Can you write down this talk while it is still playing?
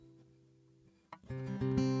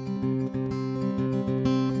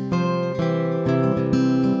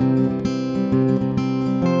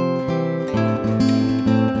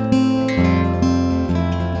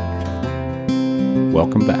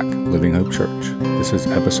welcome back, Living Hope Church. This is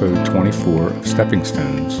episode 24 of Stepping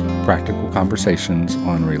Stones, Practical Conversations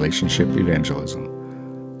on Relationship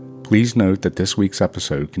Evangelism. Please note that this week's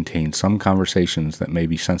episode contains some conversations that may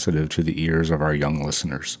be sensitive to the ears of our young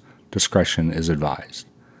listeners. Discretion is advised.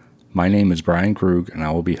 My name is Brian Krug, and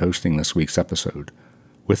I will be hosting this week's episode.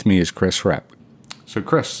 With me is Chris Repp. So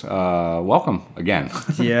Chris, welcome again.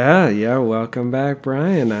 Yeah, welcome back,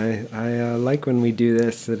 Brian. I like when we do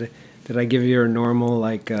this. Did I give you a normal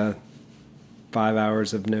 5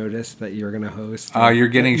 hours of notice that you're going to host? You're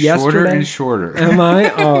getting shorter and shorter. Am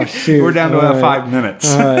I? Oh, shoot. We're down to about 5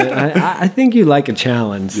 minutes. All right. I think you like a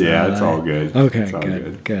challenge. Yeah, it's all good.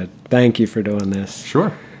 Okay, good. Thank you for doing this.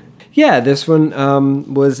 Sure. Yeah, this one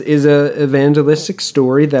is a evangelistic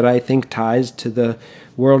story that I think ties to the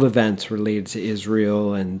world events related to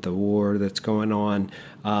Israel and the war that's going on.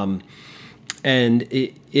 And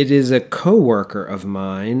it is a co-worker of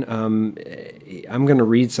mine. I'm going to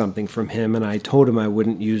read something from him, and I told him I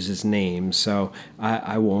wouldn't use his name, so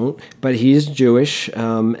I won't. But he's Jewish,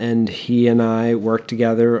 and he and I work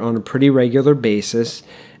together on a pretty regular basis.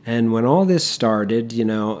 And when all this started,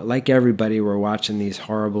 like everybody, we're watching these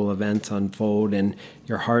horrible events unfold, and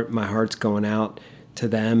my heart's going out to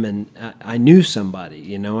them. And I knew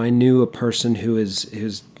somebody, I knew a person who is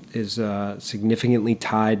significantly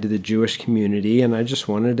tied to the Jewish community, and I just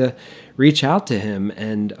wanted to reach out to him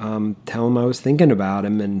and tell him I was thinking about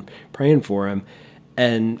him and praying for him.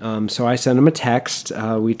 And so I sent him a text.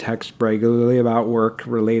 We text regularly about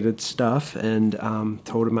work-related stuff, and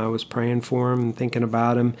told him I was praying for him and thinking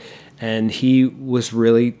about him. And he was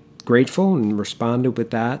really grateful and responded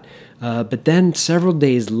with that. But then several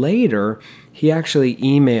days later, he actually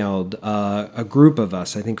emailed a group of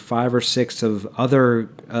us. I think 5 or 6 of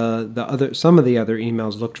some of the other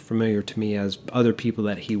emails looked familiar to me as other people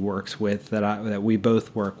that he works with, that we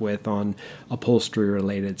both work with on upholstery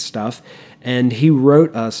related stuff. And he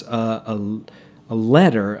wrote us a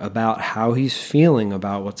letter about how he's feeling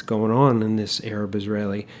about what's going on in this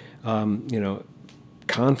Arab-Israeli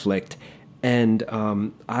conflict. And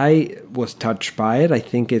I was touched by it. I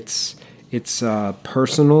think it's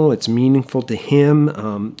personal. It's meaningful to him.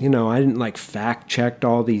 I didn't fact checked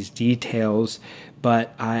all these details,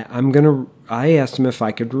 but I asked him if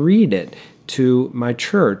I could read it to my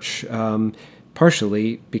church,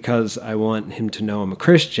 partially because I want him to know I'm a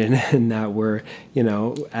Christian and that we're,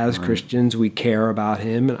 as right. Christians, we care about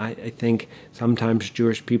him. And I think sometimes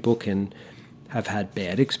Jewish people have had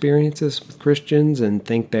bad experiences with Christians and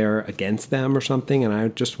think they're against them or something. And I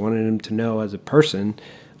just wanted him to know as a person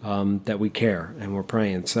that we care and we're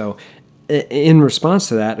praying. So in response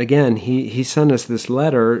to that, again, he sent us this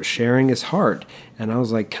letter sharing his heart. And I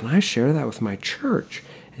was like, can I share that with my church?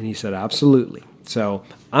 And he said, absolutely. So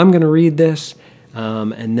I'm going to read this.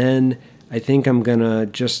 And then I think I'm going to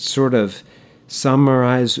just sort of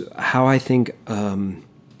summarize how I think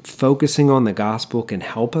focusing on the gospel can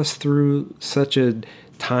help us through such a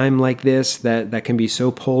time like this that can be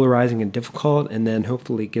so polarizing and difficult, and then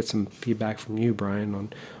hopefully get some feedback from you, Brian,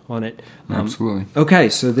 on it. Absolutely. Okay,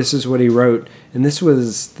 so this is what he wrote, and this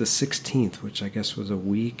was the 16th, which I guess was a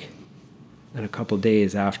week and a couple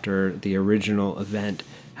days after the original event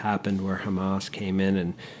happened where Hamas came in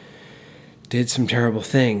and did some terrible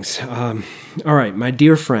things. All right, my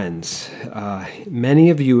dear friends, many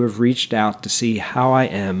of you have reached out to see how I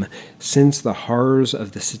am since the horrors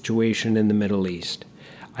of the situation in the Middle East.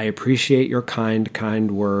 I appreciate your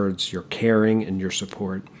kind words, your caring, and your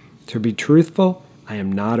support. To be truthful, I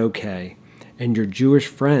am not okay, and your Jewish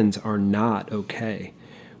friends are not okay.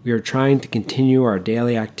 We are trying to continue our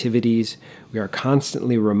daily activities. We are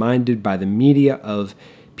constantly reminded by the media of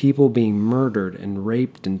people being murdered and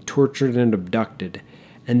raped and tortured and abducted,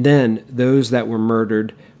 and then those that were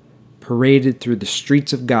murdered paraded through the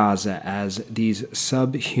streets of Gaza as these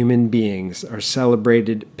subhuman beings are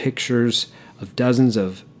celebrated. Pictures of dozens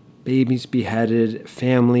of babies beheaded,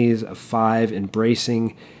 families of 5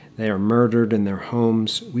 embracing. They are murdered in their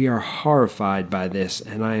homes. We are horrified by this,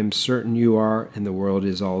 and I am certain you are, and the world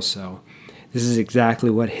is also. This is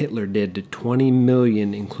exactly what Hitler did to 20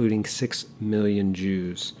 million, including 6 million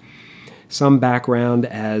Jews. Some background,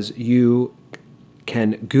 as you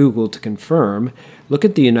can Google to confirm. Look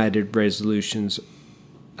at the United Resolutions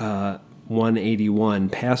 181,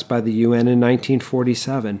 passed by the UN in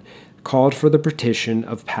 1947, called for the partition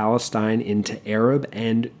of Palestine into Arab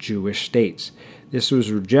and Jewish states. This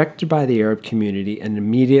was rejected by the Arab community and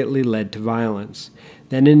immediately led to violence.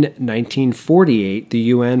 Then in 1948, the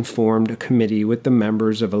UN formed a committee with the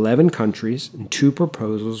members of 11 countries, and 2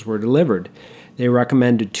 proposals were delivered. They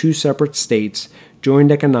recommended 2 separate states,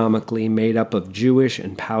 joined economically, made up of Jewish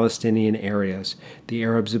and Palestinian areas. The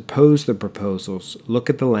Arabs opposed the proposals. Look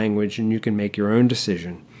at the language and you can make your own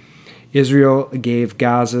decision. Israel gave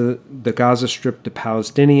the Gaza Strip to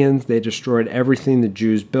Palestinians. They destroyed everything the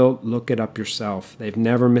Jews built. Look it up yourself. They've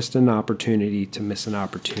never missed an opportunity to miss an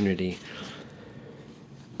opportunity.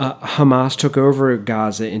 Hamas took over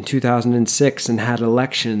Gaza in 2006 and had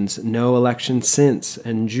elections, no elections since,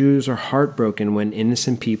 and Jews are heartbroken when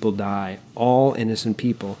innocent people die, all innocent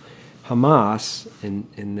people. Hamas,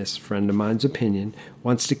 in this friend of mine's opinion,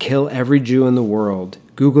 wants to kill every Jew in the world.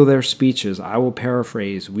 Google their speeches. I will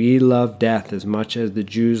paraphrase. We love death as much as the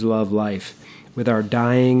Jews love life. With our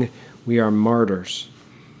dying, we are martyrs.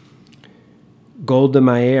 Golda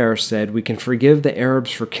Meir said, "We can forgive the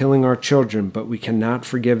Arabs for killing our children, but we cannot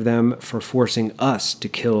forgive them for forcing us to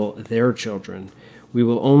kill their children. We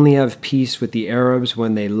will only have peace with the Arabs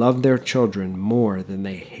when they love their children more than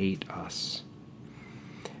they hate us."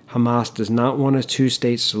 Hamas does not want a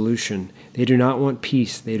two-state solution. They do not want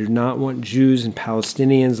peace. They do not want Jews and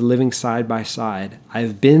Palestinians living side by side.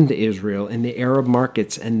 I've been to Israel in the Arab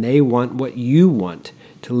markets, and they want what you want,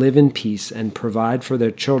 to live in peace and provide for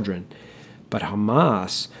their children. But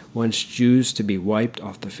Hamas wants Jews to be wiped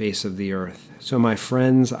off the face of the earth. So my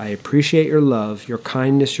friends, I appreciate your love, your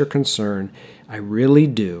kindness, your concern. I really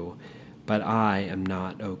do, but I am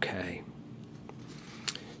not okay.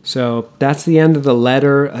 So that's the end of the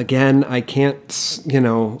letter. Again, I can't,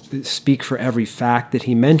 speak for every fact that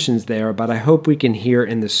he mentions there, but I hope we can hear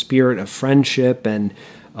in the spirit of friendship and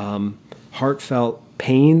heartfelt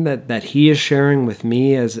pain that he is sharing with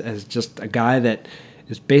me as just a guy that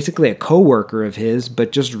is basically a coworker of his,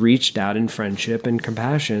 but just reached out in friendship and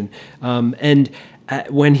compassion.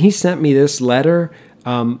 When he sent me this letter,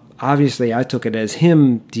 obviously I took it as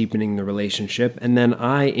him deepening the relationship, and then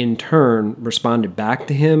I, in turn, responded back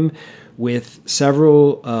to him with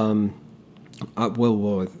several,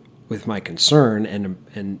 with my concern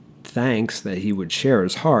and thanks that he would share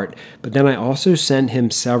his heart. But then I also sent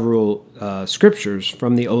him several scriptures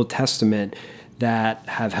from the Old Testament that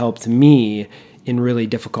have helped me in really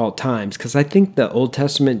difficult times, because I think the Old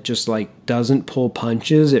Testament just doesn't pull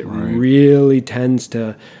punches. It really tends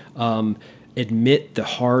to admit the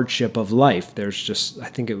hardship of life. There's just, I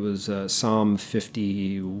think it was Psalm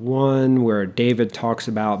 51 where David talks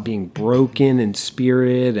about being broken in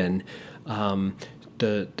spirit and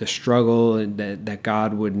the struggle, that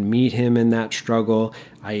God would meet him in that struggle.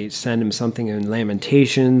 I sent him something in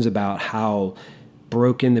Lamentations about how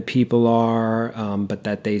broken the people are, but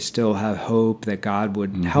that they still have hope, that God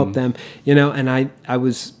would help them. And I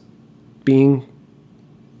was being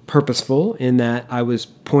purposeful in that I was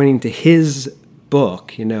pointing to his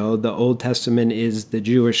book. The Old Testament is the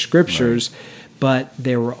Jewish scriptures, but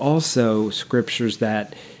there were also scriptures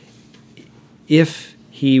that if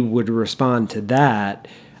he would respond to that,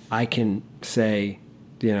 I can say,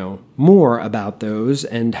 more about those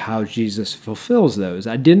and how Jesus fulfills those.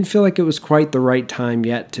 I didn't feel like it was quite the right time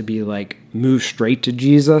yet to be move straight to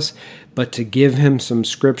Jesus, but to give him some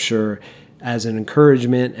scripture as an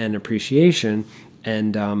encouragement and appreciation,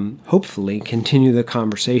 and hopefully continue the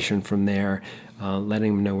conversation from there,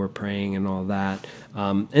 letting him know we're praying and all that.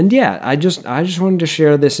 I just wanted to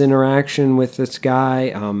share this interaction with this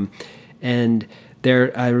guy, and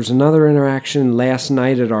there was another interaction last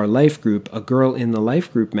night at our life group. A girl in the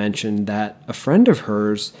life group mentioned that a friend of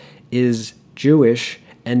hers is Jewish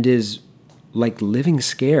and is living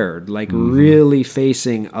scared, really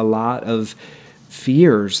facing a lot of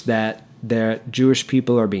fears that Jewish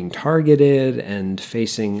people are being targeted and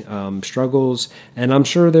facing struggles. And I'm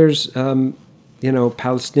sure there's,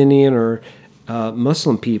 Palestinian or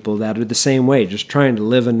Muslim people that are the same way, just trying to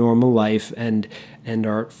live a normal life and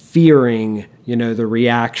are fearing, the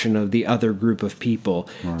reaction of the other group of people.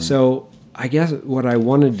 Right. So I guess what I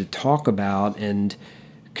wanted to talk about and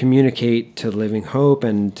communicate to Living Hope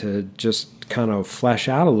and to just kind of flesh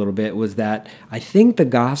out a little bit was that I think the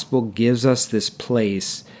gospel gives us this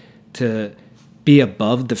place to be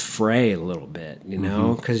above the fray a little bit,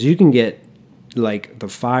 because you can get the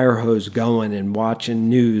fire hose going and watching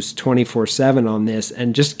news 24/7 on this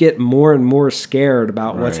and just get more and more scared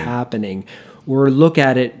about what's happening, or look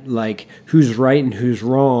at it who's right and who's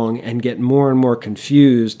wrong and get more and more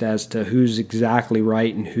confused as to who's exactly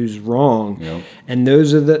right and who's wrong. Yep. And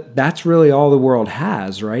that's really all the world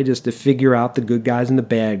has, right? Is to figure out the good guys and the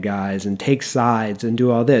bad guys and take sides and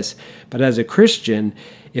do all this. But as a Christian,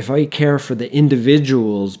 if I care for the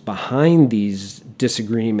individuals behind these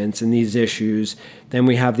disagreements and these issues, then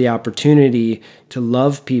we have the opportunity to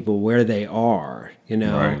love people where they are,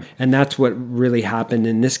 Right. And that's what really happened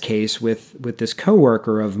in this case with this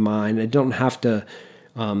coworker of mine. I don't have to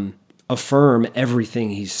affirm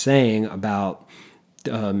everything he's saying about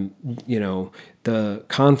the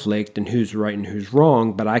conflict and who's right and who's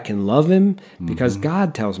wrong, but I can love him because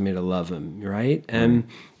God tells me to love him, right? And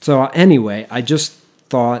so anyway, I just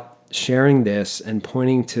thought sharing this and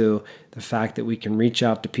pointing to the fact that we can reach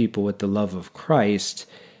out to people with the love of Christ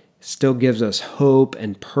still gives us hope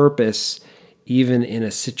and purpose, even in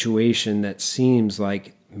a situation that seems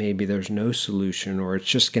like maybe there's no solution or it's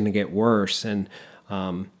just going to get worse. And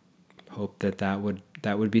hope that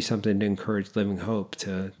would be something to encourage Living Hope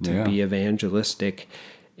to be evangelistic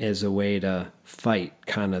as a way to fight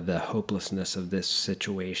kind of the hopelessness of this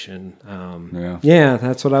situation.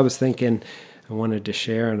 That's what I was thinking. I wanted to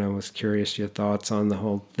share, and I was curious your thoughts on the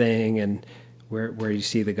whole thing and where you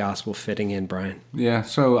see the gospel fitting in, Brian. Yeah,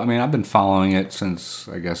 so I mean, I've been following it since,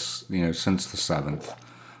 I guess, since the 7th.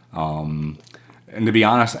 And to be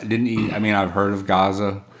honest, I've heard of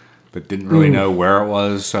Gaza, but didn't really know where it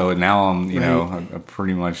was. So now I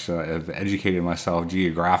pretty much have educated myself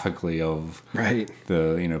geographically of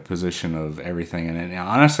the position of everything. And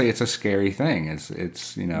honestly, it's a scary thing. It's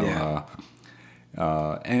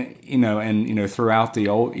throughout the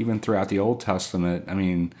Old Testament, I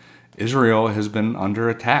mean, Israel has been under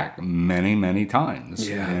attack many, many times.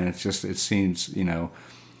 Yeah. And it seems,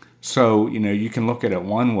 so, you can look at it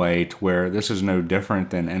one way to where this is no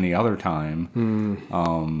different than any other time.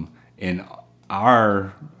 In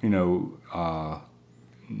our,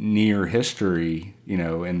 near history,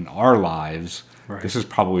 in our lives, this is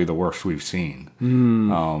probably the worst we've seen.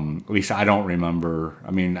 At least I don't remember.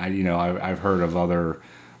 I mean, I've heard of other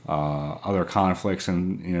conflicts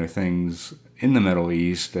and, things in the Middle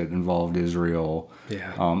East that involved Israel.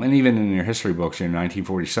 Yeah. And even in your history books,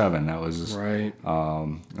 1947, that was right.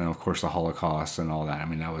 And of course the Holocaust and all that. I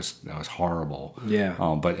mean, that was horrible. Yeah.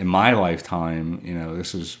 But in my lifetime,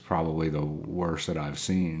 this is probably the worst that I've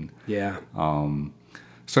seen. Yeah.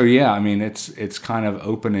 So yeah, I mean, it's kind of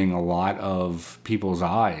opening a lot of people's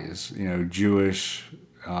eyes, Jewish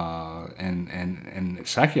and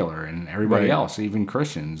secular and everybody else, even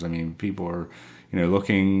Christians. I mean, people are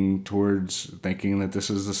looking towards thinking that this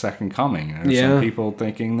is the second coming. Some people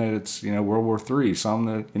thinking that it's World War III, some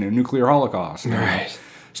that nuclear holocaust. Right.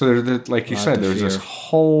 So there's like you said, there's this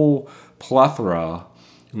whole plethora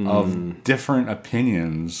of different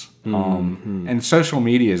opinions, and social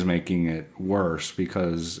media is making it worse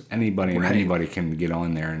because anybody and anybody can get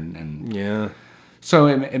on there and so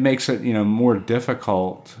it makes it more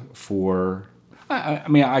difficult for. I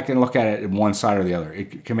mean, I can look at it in one side or the other.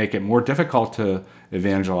 It can make it more difficult to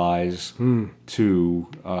evangelize to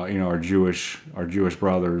our Jewish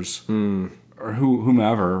brothers or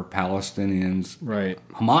whomever, Palestinians, right?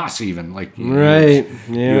 Hamas, even like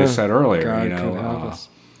you said earlier. God could help us.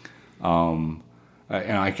 And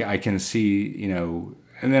I can see and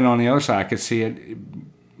then on the other side, I could see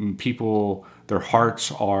it. People, their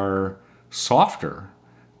hearts are softer.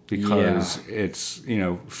 Because it's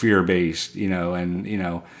fear based,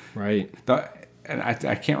 and right. And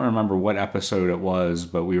I can't remember what episode it was,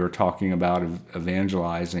 but we were talking about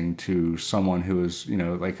evangelizing to someone who was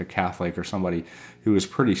like a Catholic or somebody who was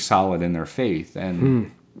pretty solid in their faith,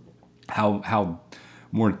 and how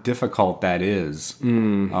more difficult that is,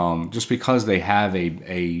 just because they have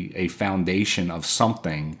a foundation of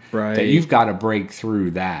something that you've got to break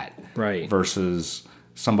through that, versus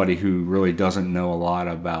somebody who really doesn't know a lot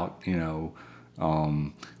about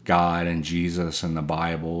God and Jesus and the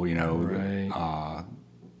Bible.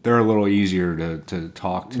 They're a little easier to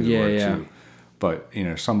talk to, but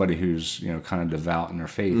somebody who's kind of devout in their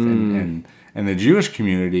faith and the Jewish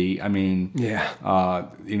community. I mean,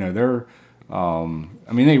 they're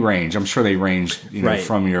they range. I'm sure they range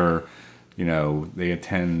from your they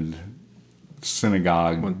attend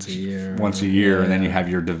synagogue once a year, and then you have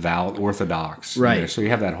your devout Orthodox, so you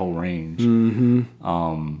have that whole range.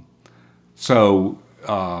 So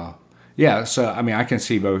I mean, I can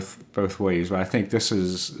see both ways, but I think this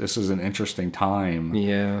is an interesting time.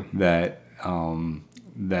 That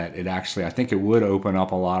it actually, I think it would open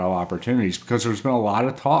up a lot of opportunities because there's been a lot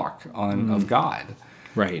of talk of God.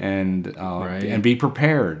 And be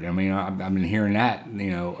prepared. I mean, I've been hearing that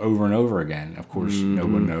over and over again. Of course, no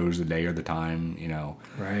one knows the day or the time.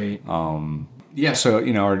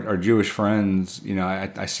 So our Jewish friends.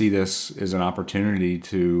 I see this as an opportunity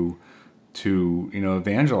to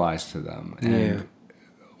evangelize to them. And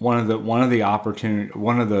one of the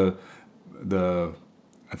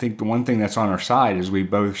I think the one thing that's on our side is we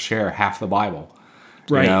both share half the Bible.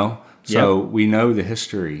 Right. You know? So we know the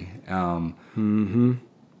history.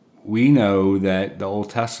 We know that the Old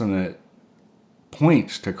Testament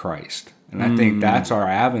points to Christ. And I think that's our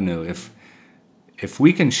avenue. If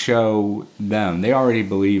we can show them, they already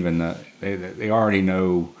believe in they already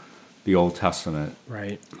know the Old Testament.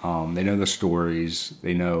 Right. They know the stories.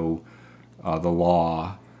 They know the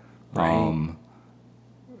law. Right.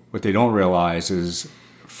 What they don't realize is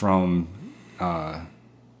from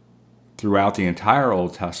throughout the entire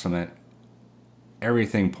Old Testament,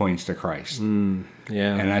 everything points to Christ.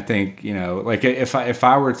 Yeah. And I think, like if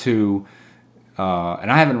I were to,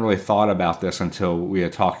 and I haven't really thought about this until we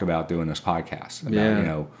had talked about doing this podcast.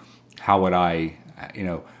 About, how would I,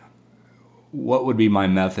 what would be my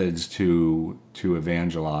methods to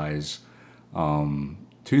evangelize to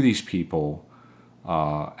these people?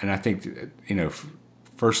 And I think,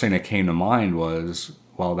 first thing that came to mind was,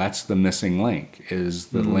 well, that's the missing link, is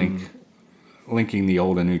the linking the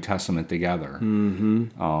Old and New Testament together,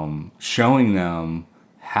 showing them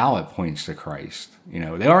how it points to Christ.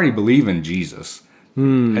 They already believe in Jesus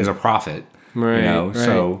as a prophet,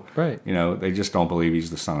 so they just don't believe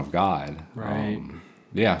he's the Son of God. Right.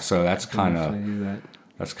 So that's kind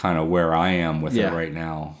of where I am with it right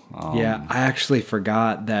now. I actually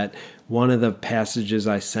forgot that one of the passages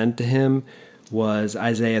I sent to him was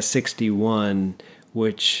Isaiah 61,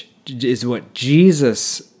 which is what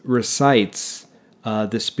Jesus recites.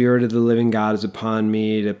 The Spirit of the living God is upon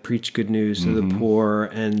me to preach good news to the poor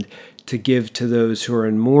and to give to those who are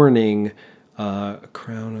in mourning a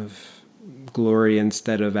crown of glory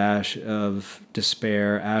instead of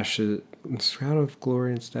despair, ashes, crown of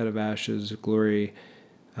glory instead of ashes, glory.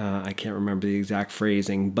 I can't remember the exact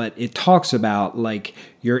phrasing, but it talks about like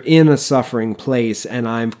you're in a suffering place and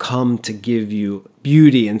I've come to give you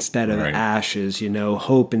beauty instead of ashes,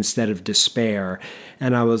 hope instead of despair.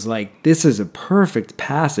 And I was like, this is a perfect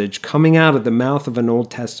passage coming out of the mouth of an Old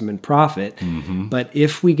Testament prophet. But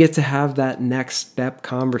if we get to have that next step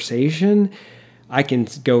conversation, I can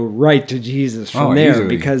go right to Jesus from there easily.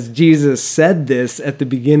 Because Jesus said this at the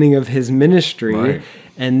beginning of his ministry,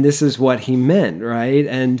 and this is what he meant, right?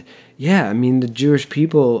 And the Jewish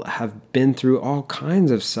people have been through all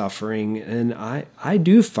kinds of suffering, and I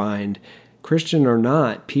do find, Christian or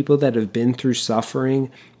not, people that have been through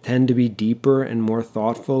suffering tend to be deeper and more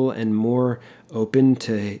thoughtful and more open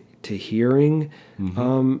to hearing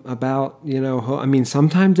about,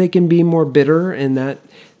 sometimes they can be more bitter, and that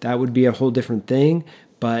would be a whole different thing,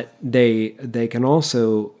 but they can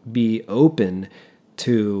also be open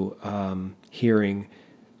to hearing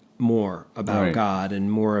more about God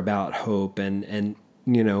and more about hope and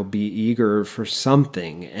be eager for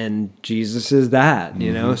something. And Jesus is that,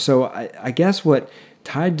 So I guess what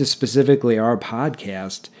tied to specifically our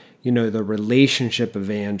podcast, the relationship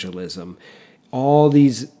evangelism, all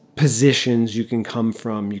these positions you can come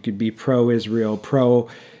from. You could be pro-Israel,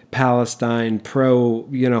 pro-Palestine,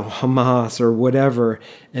 pro-Hamas or whatever.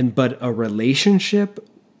 But a relationship,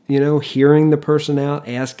 hearing the person out,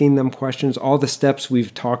 asking them questions, all the steps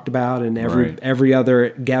we've talked about and every other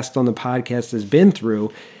guest on the podcast has been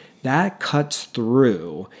through, that cuts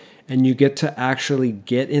through. And you get to actually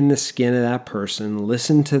get in the skin of that person,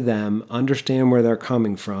 listen to them, understand where they're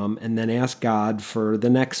coming from, and then ask God for the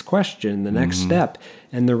next question, the next step.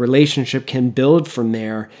 And the relationship can build from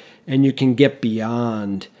there, and you can get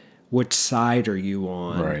beyond which side are you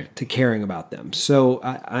on to caring about them. So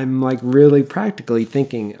I'm like really practically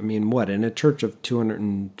thinking, in a church of 200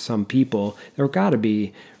 and some people, there got to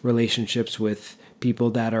be relationships with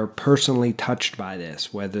people that are personally touched by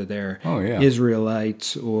this, whether they're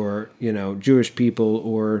Israelites or Jewish people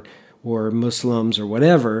or Muslims or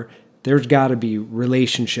whatever. There's got to be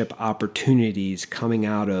relationship opportunities coming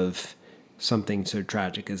out of something so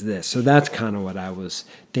tragic as this. So that's kind of what I was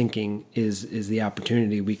thinking is the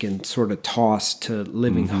opportunity we can sort of toss to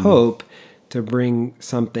Living Hope to bring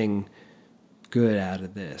something good out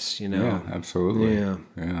of this. Yeah, absolutely.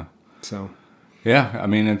 Yeah. So. Yeah,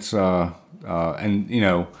 it's I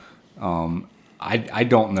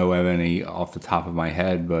don't know of any off the top of my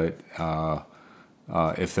head, but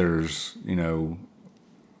if there's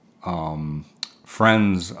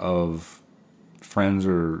friends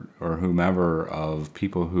or whomever of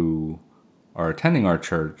people who are attending our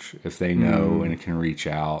church, if they know and can reach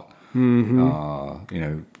out,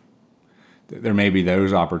 there may be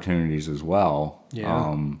those opportunities as well.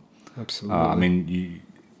 Yeah, absolutely.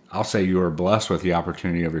 I'll say you are blessed with the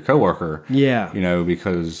opportunity of your coworker. Yeah.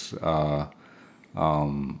 Because, I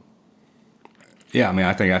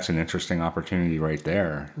think that's an interesting opportunity right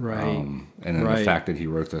there. Right. And then the fact that he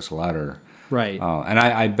wrote this letter. Right. And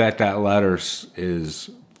I bet that letter is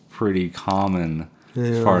pretty common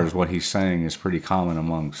as far as what he's saying is pretty common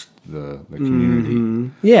amongst the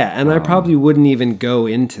community. Yeah, and I probably wouldn't even go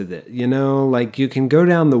into that. Like you can go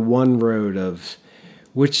down the one road of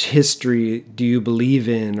which history do you believe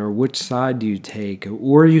in or which side do you take,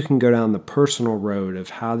 or you can go down the personal road of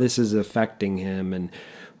how this is affecting him and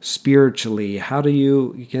spiritually,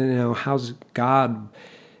 how's God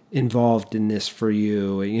involved in this for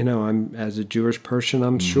you? I'm, as a Jewish person,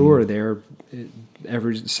 I'm sure they're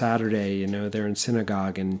every Saturday, they're in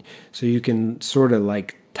synagogue, and so you can sort of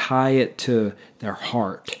like tie it to their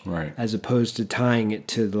heart, right, as opposed to tying it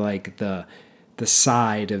to like the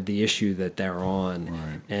side of the issue that they're on,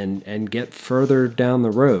 right, and get further down the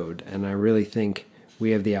road. And I really think we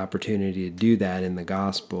have the opportunity to do that in the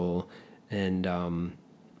gospel, and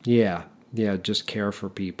just care for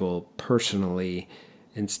people personally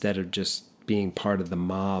instead of just being part of the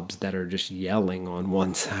mobs that are just yelling on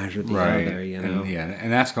one side or the other.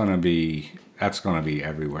 And that's going to be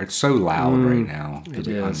everywhere. It's so loud right now. It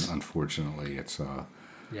is. Unfortunately, it's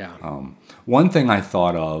one thing I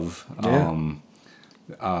thought of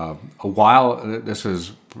a while. This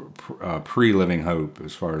is pre-Living Hope,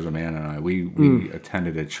 as far as Amanda and I. We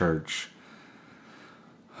attended a church,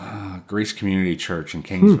 Grace Community Church in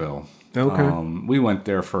Kingsville. Okay. We went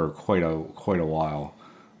there for quite a while.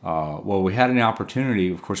 Well, we had an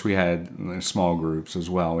opportunity. Of course, we had small groups as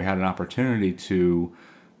well. We had an opportunity to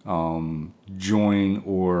join,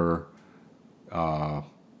 or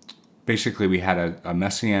basically, we had a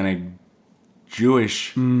Messianic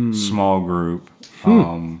Jewish small group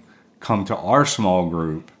come to our small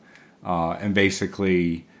group, and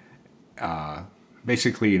basically,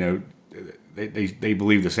 they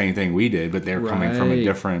believe the same thing we did, but they're coming from a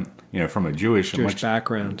different, from a Jewish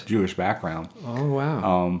background. Oh,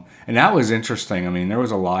 wow. And that was interesting. I mean, there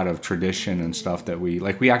was a lot of tradition and stuff that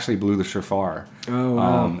we actually blew the shofar. Oh,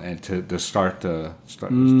 wow. And to start the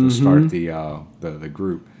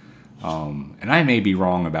group. And I may be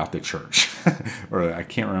wrong about the church, or I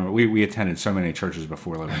can't remember. We attended so many churches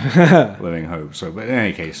before Living Hope. So, but in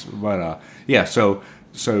any case,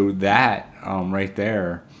 so that right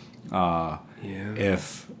there.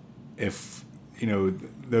 If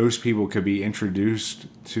those people could be introduced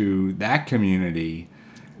to that community,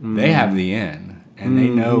 they have the in, and they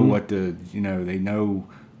know what they know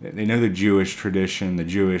the Jewish tradition, the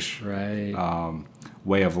Jewish way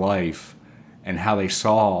of life, and how they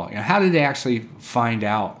saw. How did they actually find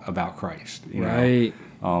out about Christ?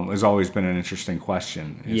 Has always been an interesting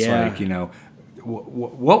question. It's like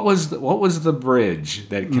what was the bridge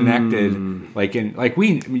that connected? You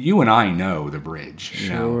and I know the bridge,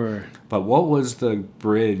 Sure. But what was the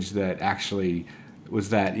bridge that actually was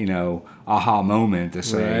that aha moment to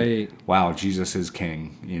say, wow, Jesus is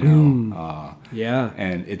King, and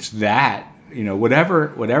it's that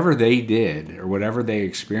whatever they did or whatever they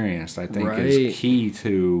experienced, I think is key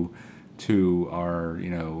to our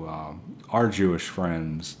Jewish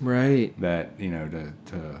friends, that to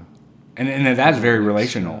And that's very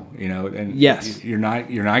relational, And yes, you're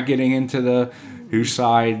not getting into the whose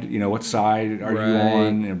side, what side are you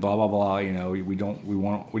on, and blah blah blah. We don't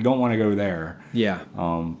want to go there. Yeah.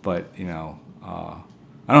 But I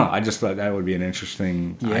don't know. I just thought that would be an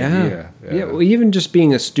interesting idea. Yeah. Well, even just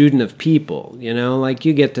being a student of people, like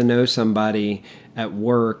you get to know somebody at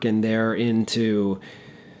work and they're into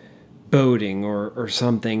boating or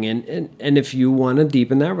something, and if you want to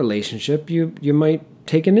deepen that relationship, you might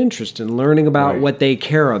take an interest in learning about what they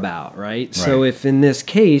care about, right? So if in this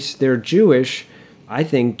case they're Jewish, I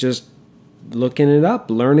think just looking it up,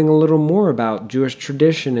 learning a little more about Jewish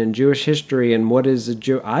tradition and Jewish history and what is a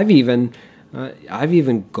Jew. I've even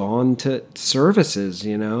gone to services,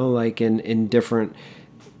 like in different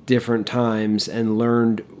times, and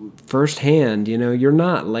learned firsthand. You're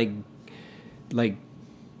not like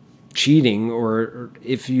cheating, or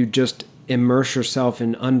if you just immerse yourself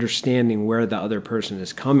in understanding where the other person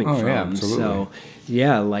is coming from. Yeah, absolutely.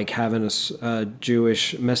 So, like having a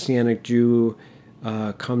Jewish, Messianic Jew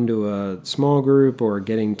come to a small group, or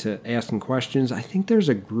getting to asking questions. I think there's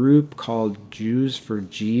a group called Jews for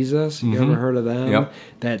Jesus. You ever heard of them? Yep.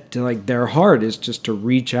 That their heart is just to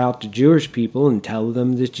reach out to Jewish people and tell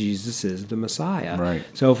them that Jesus is the Messiah. Right.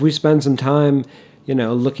 So if we spend some time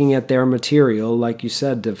looking at their material, like you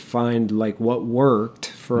said, to find what worked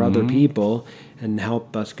for other people and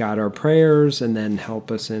help us guide our prayers, and then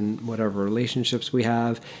help us in whatever relationships we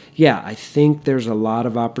have. Yeah, I think there's a lot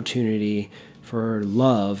of opportunity for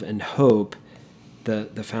love and hope,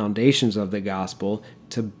 the foundations of the gospel,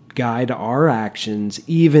 to guide our actions,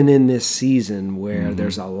 even in this season where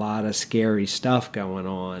there's a lot of scary stuff going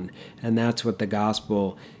on. And that's what the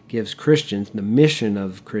gospel gives Christians. The mission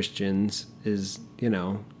of Christians is,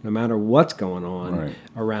 no matter what's going on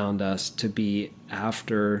around us, to be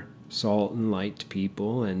after salt and light to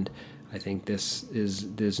people. And I think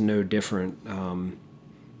there's no different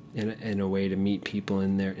in a way to meet people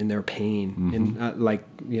in their pain.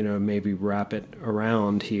 And maybe wrap it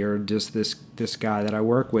around here. Just this guy that I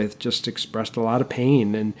work with just expressed a lot of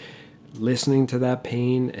pain, and listening to that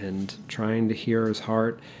pain and trying to hear his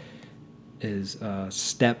heart is a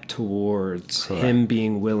step towards him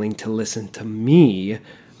being willing to listen to me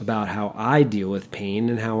about how I deal with pain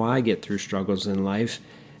and how I get through struggles in life.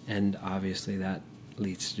 And obviously that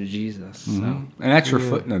leads to Jesus. So, and that's your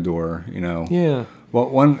foot in the door, Yeah. Well,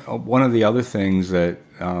 one of the other things that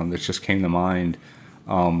just came to mind,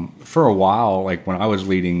 for a while, like when I was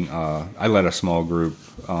leading, I led a small group.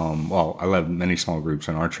 I led many small groups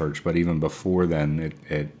in our church, but even before then,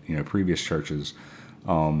 at previous churches,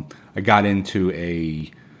 I got into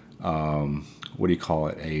what do you call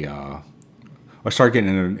it? I started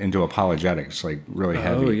getting into apologetics, like really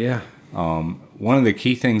heavy. Oh yeah. One of the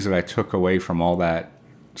key things that I took away from all that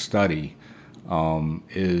study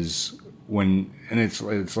is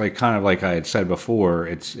it's like kind of like I had said before,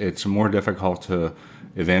 it's more difficult to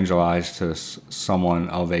evangelize to someone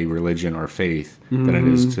of a religion or faith than it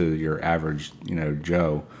is to your average,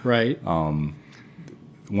 Joe. Right.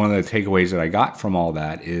 One of the takeaways that I got from all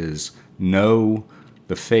that is know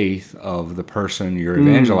the faith of the person you're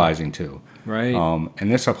evangelizing to. Right. And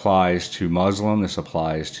this applies to Muslim, this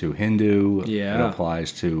applies to Hindu, Yeah. it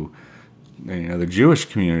applies to the Jewish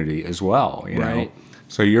community as well. Right.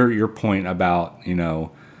 So your point about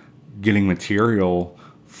getting material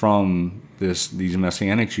from these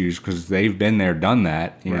Messianic Jews, because they've been there, done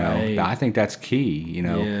that. I think that's key.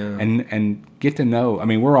 And get to know. I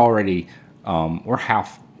mean, we're already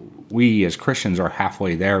we as Christians are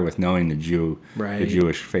halfway there with knowing the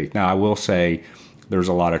Jewish faith. Now, I will say there's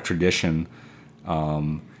a lot of tradition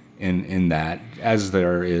in that, as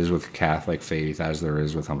there is with Catholic faith, as there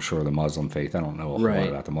is with, I'm sure, the Muslim faith. I don't know a whole lot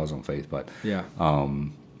about the Muslim faith, but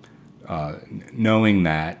knowing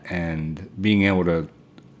that and being able to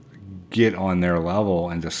get on their level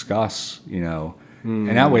and discuss, and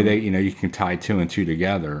that way you can tie two and two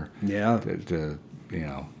together. Yeah.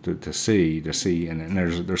 To see, and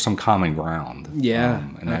there's some common ground. Yeah,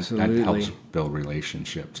 and that helps build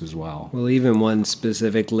relationships as well. Well, even one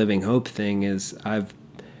specific Living Hope thing is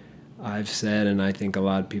I've said, and I think a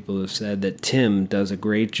lot of people have said, that Tim does a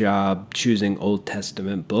great job choosing Old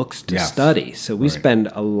Testament books to study. So we spend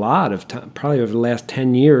a lot of time, probably over the last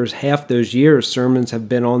 10 years, half those years, sermons have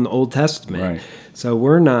been on the Old Testament. Right. So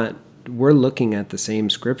we're looking at the same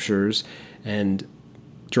scriptures and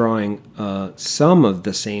drawing some of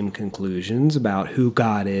the same conclusions about who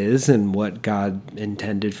God is and what God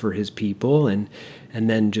intended for his people, and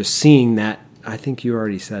then just seeing that. I think you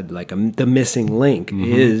already said, the missing link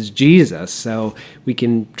is Jesus. So we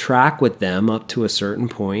can track with them up to a certain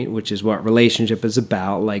point, which is what relationship is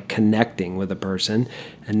about, like connecting with a person,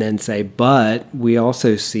 and then say, but we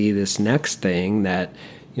also see this next thing that,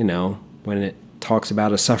 when it talks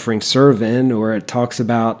about a suffering servant, or it talks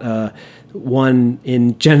about one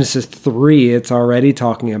in Genesis 3, it's already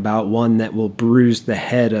talking about one that will bruise the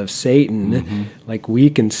head of Satan. Like, we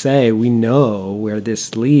can say, we know where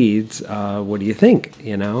this leads. What do you think?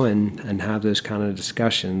 And have those kind of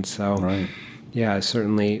discussions. So, yeah, I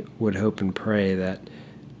certainly would hope and pray that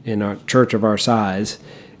in our church of our size,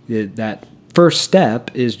 that first step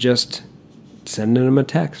is just sending them a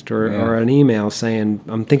text or an email saying,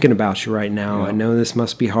 I'm thinking about you right now. I know this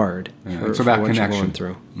must be hard. It's about what connection. you're going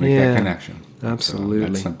through. Make that connection. Absolutely. So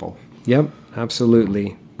that's simple. Yep,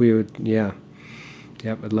 absolutely. We would, Yep,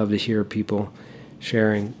 I'd love to hear people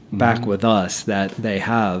sharing back with us that they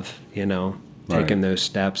have, taken those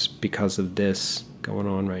steps because of this going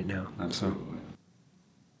on right now. Absolutely.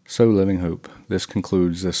 So, Living Hope, this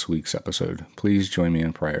concludes this week's episode. Please join me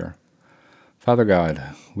in prayer. Father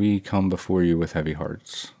God, we come before you with heavy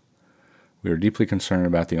hearts. We are deeply concerned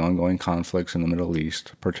about the ongoing conflicts in the Middle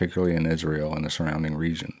East, particularly in Israel and the surrounding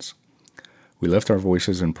regions. We lift our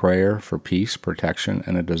voices in prayer for peace, protection,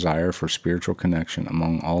 and a desire for spiritual connection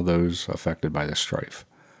among all those affected by this strife.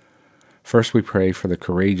 First, we pray for the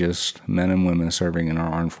courageous men and women serving in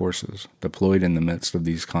our armed forces, deployed in the midst of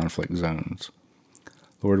these conflict zones.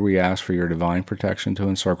 Lord, we ask for your divine protection to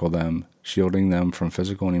encircle them, shielding them from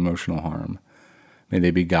physical and emotional harm. May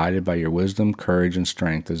they be guided by your wisdom, courage, and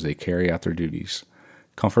strength as they carry out their duties.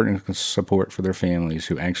 Comfort and support for their families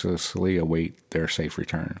who anxiously await their safe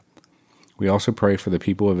return. We also pray for the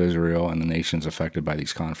people of Israel and the nations affected by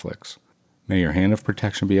these conflicts. May your hand of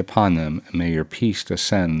protection be upon them, and may your peace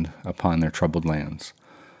descend upon their troubled lands.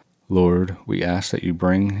 Lord, we ask that you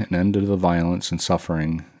bring an end to the violence and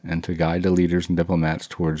suffering and to guide the leaders and diplomats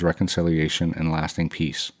towards reconciliation and lasting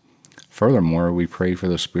peace. Furthermore, we pray for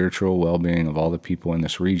the spiritual well-being of all the people in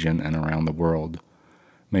this region and around the world.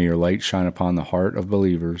 May your light shine upon the heart of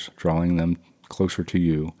believers, drawing them closer to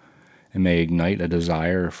you, and may ignite a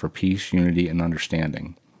desire for peace, unity, and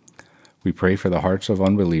understanding. We pray for the hearts of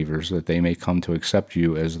unbelievers that they may come to accept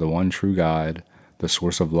you as the one true God, the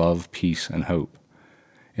source of love, peace, and hope.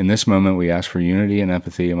 In this moment, we ask for unity and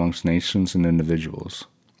empathy amongst nations and individuals.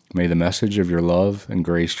 May the message of your love and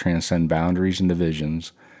grace transcend boundaries and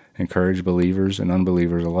divisions, encourage believers and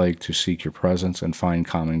unbelievers alike to seek your presence and find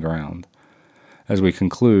common ground. As we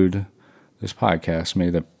conclude this podcast, may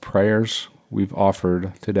the prayers we've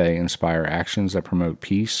offered today inspire actions that promote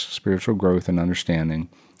peace, spiritual growth, and understanding,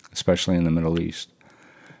 especially in the Middle East.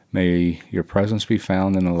 May your presence be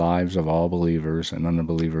found in the lives of all believers and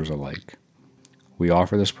unbelievers alike. We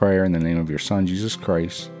offer this prayer in the name of your Son, Jesus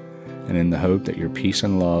Christ, and in the hope that your peace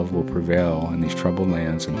and love will prevail in these troubled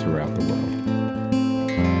lands and throughout the world.